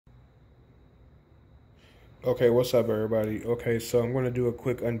Okay, what's up, everybody? Okay, so I'm going to do a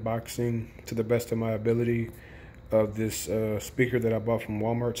quick unboxing to the best of my ability of this speaker that I bought from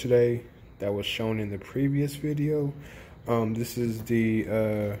Walmart today that was shown in the previous video. This is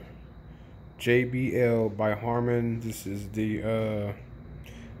the JBL by Harman. This is the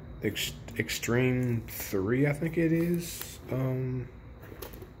Xtreme 3, I think it is. Oh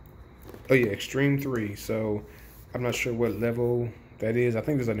yeah, Xtreme 3. So I'm not sure what level that is. I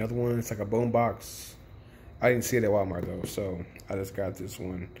think there's another one. It's like a bone box. I didn't see it at Walmart though, so I just got this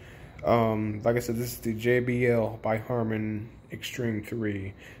one. Like I said, this is the JBL by Harman Xtreme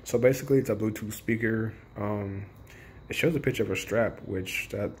 3. So basically it's a Bluetooth speaker. It shows a picture of a strap, which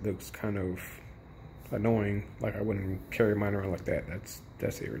that looks kind of annoying. Like I wouldn't carry mine around like that.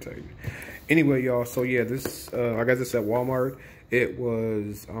 That's irritating. Anyway, y'all, so yeah, this I got this at Walmart. It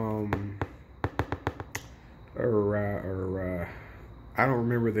was I don't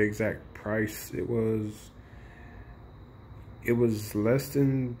remember the exact price. It was less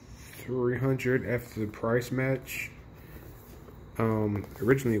than 300 after the price match.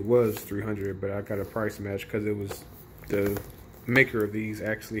 Originally it was 300, but I got a price match because it was the maker of these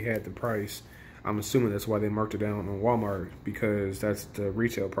actually had the price. I'm assuming that's why they marked it down on Walmart, because that's the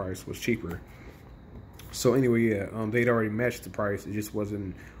retail price was cheaper. So anyway, yeah, they'd already matched the price. It just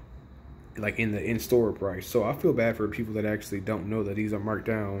wasn't like in the in-store price. So I feel bad for people that actually don't know that these are marked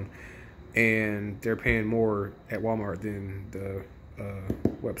down and they're paying more at Walmart than the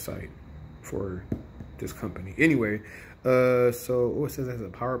website for this company. Anyway, so it says it has a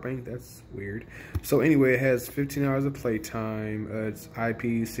power bank. That's weird. So anyway, it has 15 hours of playtime. It's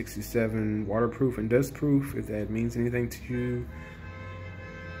IP67 waterproof and dust proof, if that means anything to you.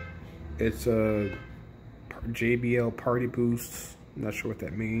 It's a JBL Party Boost. I'm not sure what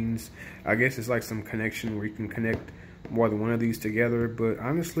that means. I guess it's like some connection where you can connect more than one of these together, but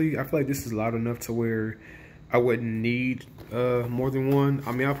honestly I feel like this is loud enough to where I wouldn't need more than one.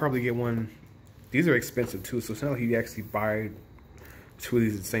 I mean, I'll probably get one. These are expensive too, so it's not like you actually buy two of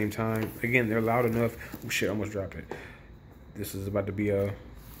these at the same time. Again, they're loud enough. Oh shit, I almost dropped it. This is about to be a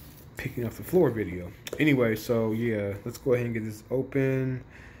picking off the floor video. Anyway, so yeah, let's go ahead and get this open.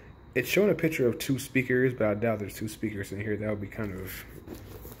 It's showing a picture of two speakers, but I doubt there's two speakers in here. That would be kind of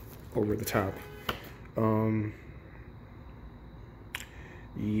over the top.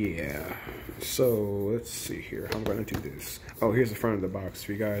 Yeah, so let's see here. How I'm gonna do this. Oh, here's the front of the box if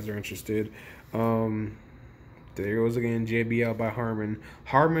you guys are interested. There goes again, JBL by Harman.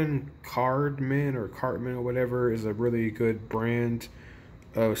 Harman Cardman or Cartman or whatever is a really good brand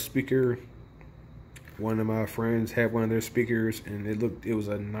of speaker. One of my friends had one of their speakers, and it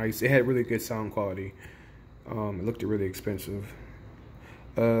had really good sound quality. It looked really expensive.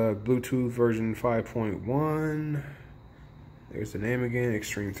 Bluetooth version 5.1. There's the name again,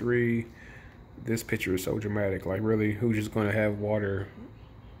 Xtreme 3. This picture is so dramatic. Like, really, who's just going to have water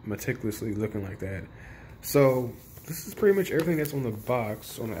meticulously looking like that? So, this is pretty much everything that's on the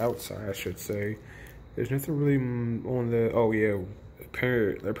box, on the outside, I should say. There's nothing really on the... Oh, yeah.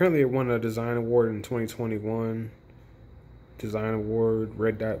 Apparently, it won a design award in 2021. Design award,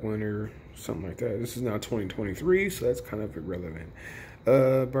 red dot winner, something like that. This is now 2023, so that's kind of irrelevant.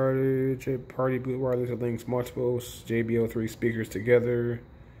 Party Boot wireless links multiple JBL 3 speakers together.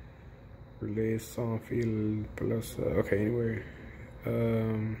 Relay sound field plus. Okay, anyway.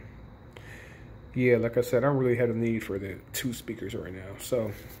 Yeah, like I said, I don't really have a need for the two speakers right now.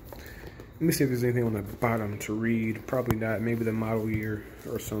 So let me see if there's anything on the bottom to read. Probably not. Maybe the model year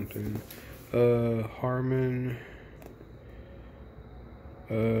or something. Harman.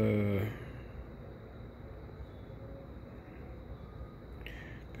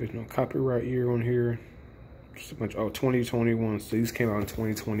 There's no copyright year on here. Just a bunch. Oh, 2021. So these came out in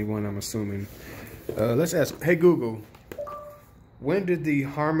 2021, I'm assuming. Let's ask. Hey Google, when did the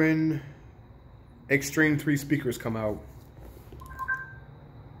Harman Xtreme 3 speakers come out?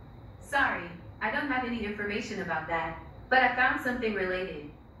 Sorry, I don't have any information about that, but I found something related.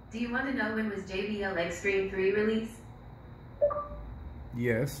 Do you want to know when was JBL Xtreme 3 released?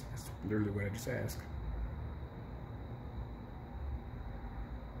 Yes, that's literally what I just asked.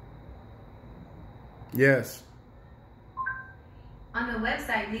 Yes. On the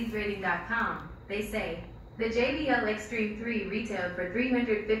website leadsrating.com, they say, the JBL Xtreme 3 retailed for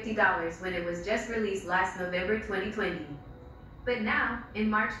 $350 when it was just released last November 2020. But now, in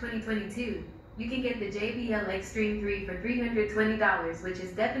March 2022, you can get the JBL Xtreme 3 for $320, which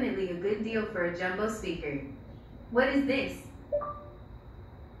is definitely a good deal for a jumbo speaker. What is this?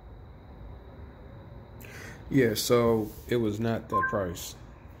 Yeah, so it was not that price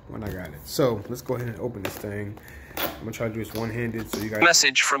when I got it. So let's go ahead and open this thing. I'm gonna try to do this one-handed so you guys.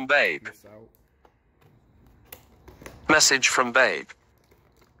 Message from Babe. Message from Babe.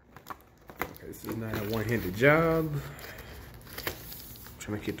 Okay, this is not a one-handed job.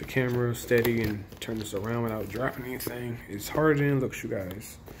 Trying to keep the camera steady and turn this around without dropping anything. It's harder than it looks, you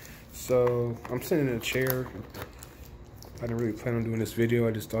guys. So I'm sitting in a chair. I didn't really plan on doing this video.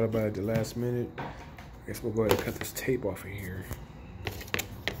 I just thought about it at the last minute. I guess we'll go ahead and cut this tape off of here.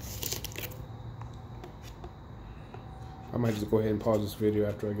 I might just go ahead and pause this video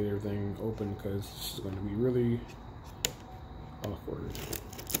after I get everything open because this is going to be really awkward.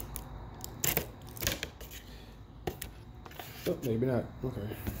 Oh, maybe not. Okay.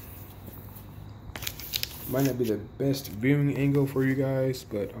 Might not be the best viewing angle for you guys,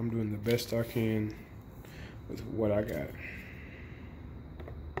 but I'm doing the best I can with what I got.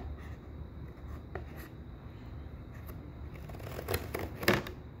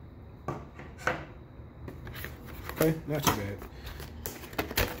 Okay, not too bad.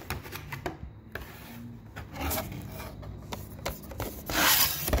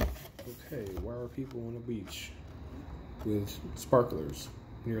 Okay, why are people on the beach with sparklers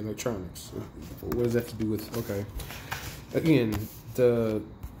near electronics? What does that have to do with? Okay, again, the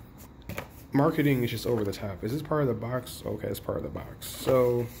marketing is just over the top. Is this part of the box? Okay, it's part of the box.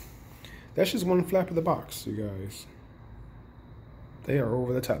 So that's just one flap of the box, you guys. They are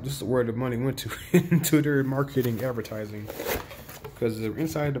over the top. This is where the money went to, into their marketing advertising. Because the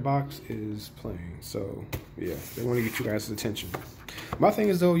inside of the box is plain. So, yeah, they want to get you guys' attention. My thing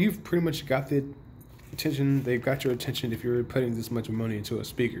is, though, you've pretty much got the attention. They've got your attention if you're putting this much money into a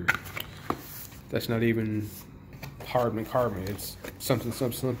speaker. That's not even Harman Kardon. It's something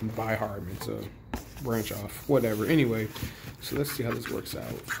by Harman. It's a branch off. Whatever. Anyway, so let's see how this works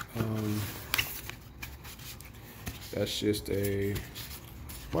out. That's just a,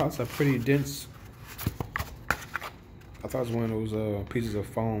 wow, it's a pretty dense, I thought it was one of those pieces of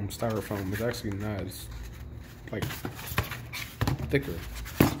foam, styrofoam. It's actually not. It's like thicker.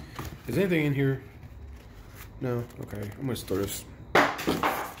 Is anything in here? No? Okay, I'm gonna store this.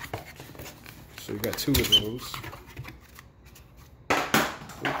 So you got two of those.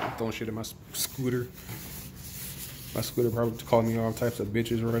 I'm throwing shit at my scooter. My scooter probably calling me all types of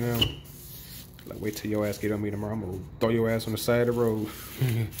bitches right now. Like, wait till your ass get on me tomorrow. I'm gonna throw your ass on the side of the road.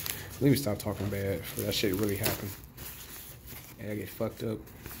 Let me stop talking bad for that shit really happened. Yeah, I get fucked up.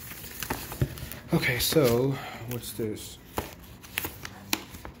 Okay, so what's this?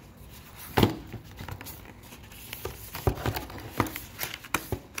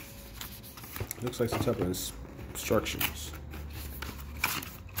 Looks like some type of instructions.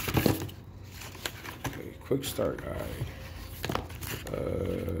 Okay, quick start guide.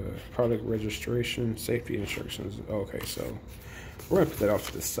 Product registration, safety instructions. Okay, so we're gonna put that off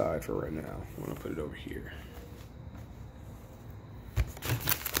to the side for right now. I'm gonna put it over here.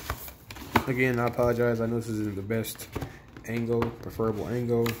 Again, I apologize. I know this isn't the best angle, preferable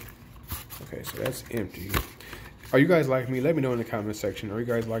angle. Okay, so that's empty. Are you guys like me? Let me know in the comment section. Are you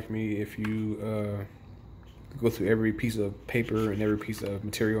guys like me if you go through every piece of paper and every piece of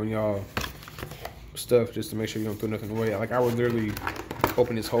material in y'all stuff just to make sure you don't throw nothing away? Like, I would literally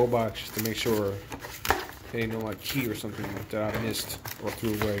open this whole box just to make sure there ain't no like key or something that I missed or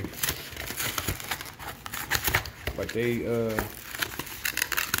threw away. Like, they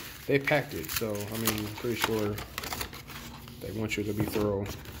packed it, so I mean, I'm pretty sure they want you to be thorough.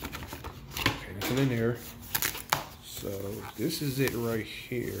 Okay, nothing in there. So this is it right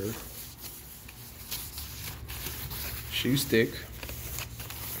here. Shoe stick.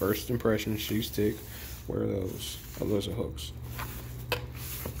 First impression, shoe stick. Where are those? Oh, those are hooks.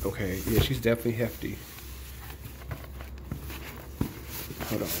 Okay, yeah, she's definitely hefty.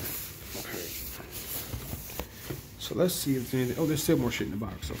 Hold on. Okay. So let's see if there's anything. Oh, there's still more shit in the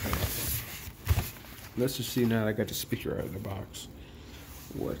box. Okay. Let's just see now that I got the speaker out of the box.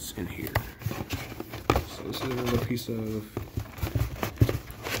 What's in here? So this is another piece of.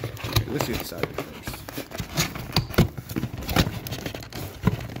 Okay, let's see inside it first.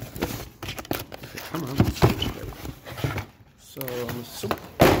 Okay, come on. So I'm assuming.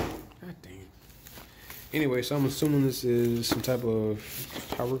 God dang. Anyway, so I'm assuming this is some type of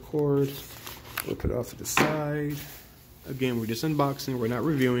power cord. We'll put it off to the side. Again, we're just unboxing. We're not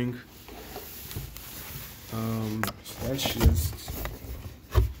reviewing. So that's just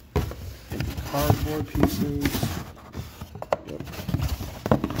cardboard pieces. Yep.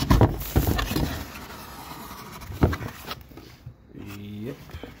 Yep.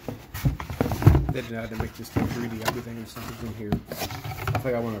 They did not to make this thing 3D. I'll be thinking something's in here. I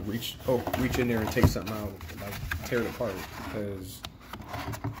feel like I want to reach in there and take something out and like tear it apart because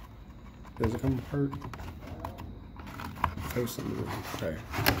does it come apart? Okay.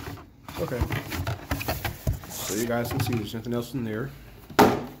 Okay. So So you guys can see there's nothing else in there.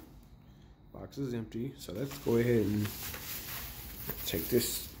 Box is empty. So let's go ahead and take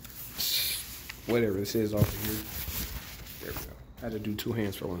this, whatever this is, off of here. There we go. I had to do two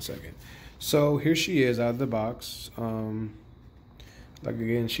hands for 1 second. So here she is out of the box. Like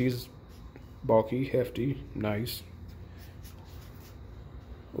again, she's bulky, hefty, nice.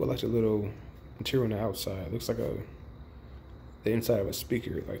 Well, like the little material on the outside. It looks like the inside of a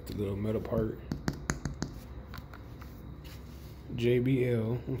speaker, like the little metal part.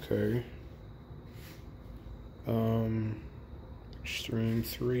 JBL, okay. Xtreme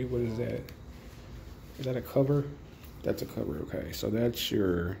 3, what is that? Is that a cover? That's a cover, okay. So that's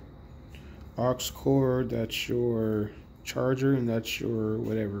your aux cord, that's your charger, and that's your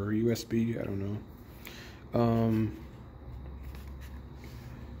whatever, USB, I don't know.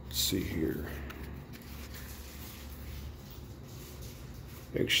 Let's see here.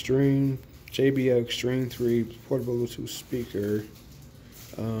 Xtreme, JBL Xtreme 3 portable Bluetooth speaker.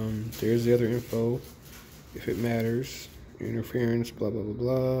 There's the other info, if it matters. Interference, blah, blah, blah,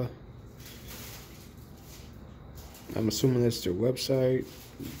 blah. I'm assuming that's their website.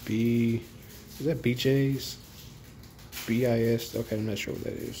 Is that BJ's? BIS, okay, I'm not sure what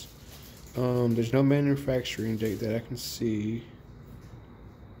that is. There's no manufacturing date that I can see.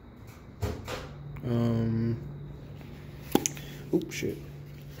 Oops, shit.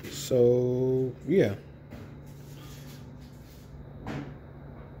 So, yeah.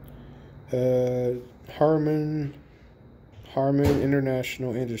 Harman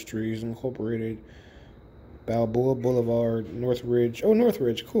International Industries Incorporated, Balboa Boulevard, Northridge. Oh,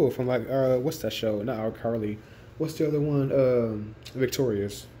 Northridge, cool. From like, what's that show? Not our Carly. What's the other one?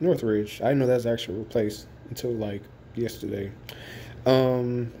 Victorious. Northridge. I didn't know that's actually a place until like yesterday.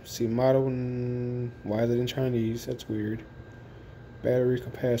 See, model, why is it in Chinese? That's weird. Battery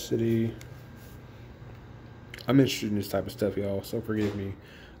capacity. I'm interested in this type of stuff, y'all, so forgive me.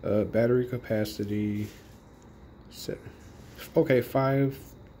 Battery capacity. Okay,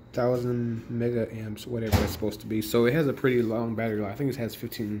 5,000 mega amps, whatever that's supposed to be. So it has a pretty long battery life. I think it has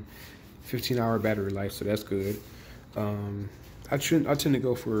 15-hour battery life, so that's good. I tend to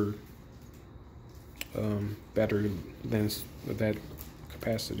go for battery lengths with that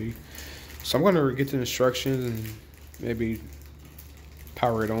capacity. So I'm gonna get the instructions and maybe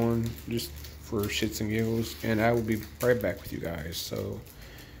power it on just for shits and giggles, and I will be right back with you guys. So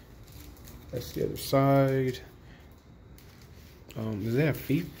that's the other side. Does it have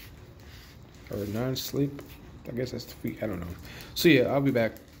feet or non-sleep? I guess that's the feet. I don't know. So yeah, I'll be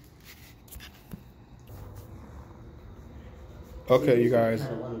back. Okay, you guys.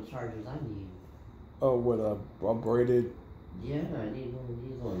 Kind of one of the chargers I need. Oh, what a braided. Yeah, I need one of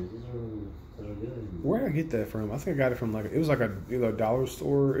these ones. These are good. Where did I get that from? I think I got it from like, it was like either a dollar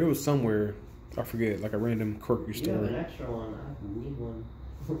store. It was somewhere, I forget, like a random quirky store. You have an extra one. I need one.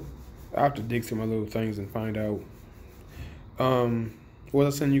 I have to dig through my little things and find out. What I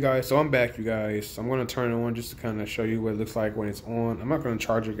was saying, you guys. So I'm back, you guys. I'm gonna turn it on just to kind of show you what it looks like when it's on. I'm not gonna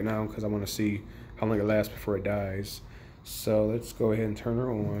charge it now because I want to see how long it lasts before it dies. So let's go ahead and turn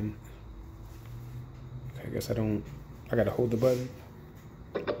her on. Okay, I guess I gotta hold the button.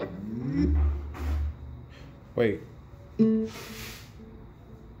 Wait.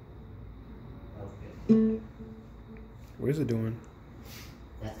 Okay. What is it doing?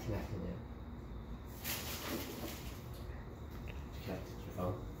 That's connected there. Connected to your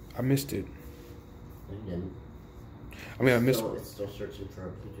phone. I missed it. No, you didn't. I mean, I missed. It's still searching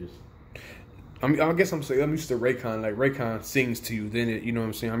for Bluetooth. I guess I'm used to Raycon. Like Raycon sings to you, then it, you know what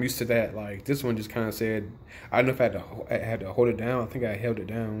I'm saying. I'm used to that. Like this one just kind of said, I don't know if I had to hold it down. I think I held it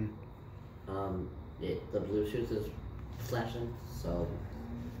down. The Bluetooth is flashing, so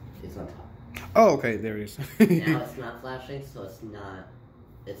it's on top. Oh, okay, there it is. Now it's not flashing, so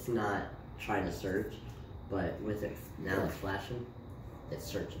it's not trying to search, but with it now it's flashing, it's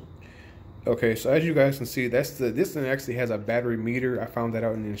searching. Okay, so as you guys can see, this thing actually has a battery meter. I found that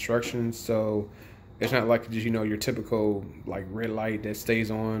out in the instructions, so it's not like just your typical like red light that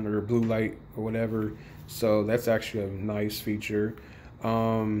stays on or blue light or whatever. So that's actually a nice feature.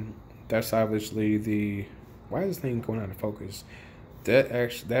 That's obviously the, why is this thing going out of focus?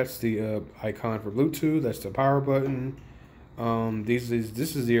 That's the icon for Bluetooth. That's the power button. This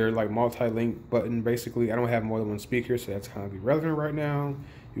is your like multi-link button. Basically, I don't have more than one speaker, so that's kind of irrelevant right now.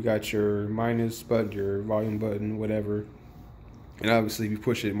 You got your minus button, your volume button, whatever. And obviously, if you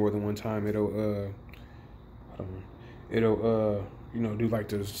push it more than one time, it'll do like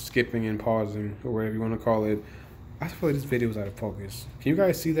the skipping and pausing or whatever you want to call it. I feel like this video is out of focus. Can you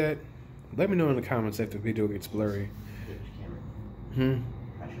guys see that? Let me know in the comments if the video gets blurry. Crash your camera.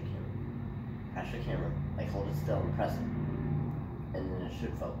 Crash crash the camera. Like hold it still and press it, and then it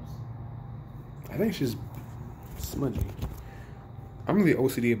should focus. I think it's just smudgy. I'm really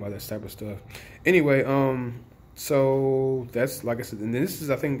OCD about that type of stuff. Anyway, so that's like I said, and this is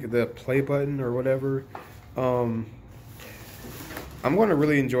I think the play button or whatever. I'm going to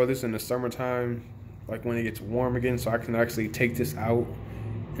really enjoy this in the summertime, like when it gets warm again, so I can actually take this out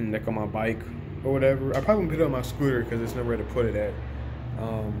and like on my bike or whatever. I probably won't put it on my scooter because there's nowhere to put it at.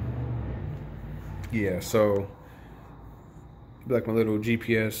 Yeah, so be like my little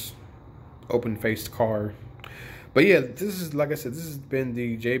GPS open-faced car. But yeah, this is, like I said, this has been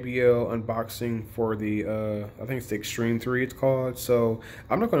the JBL unboxing for the, I think it's the Xtreme 3 it's called. So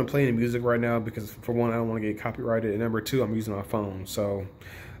I'm not going to play any music right now because, for one, I don't want to get copyrighted. And number two, I'm using my phone. So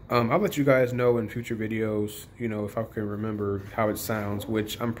I'll let you guys know in future videos, you know, if I can remember how it sounds,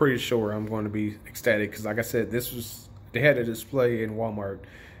 which I'm pretty sure I'm going to be ecstatic. Because like I said, they had a display in Walmart.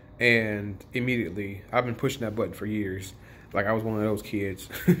 And immediately, I've been pushing that button for years. Like I was one of those kids.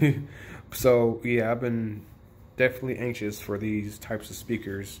 So yeah, I've been definitely anxious for these types of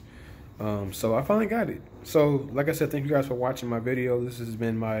speakers. So I finally got it. So like I said, thank you guys for watching my video. This has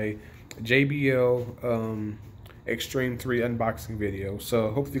been my JBL Xtreme 3 unboxing video.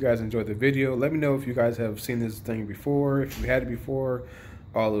 So hopefully you guys enjoyed the video. Let me know if you guys have seen this thing before, if you had it before,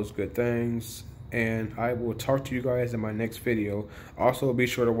 all those good things. And I will talk to you guys in my next video. Also, be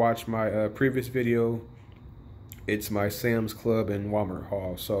sure to watch my previous video. It's my Sam's Club and Walmart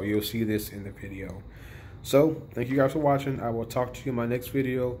haul. So you'll see this in the video. So, thank you guys for watching. I will talk to you in my next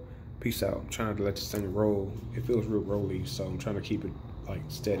video. Peace out. I'm trying to let this thing roll. It feels real rolly, so I'm trying to keep it like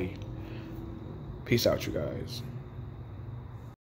steady. Peace out, you guys.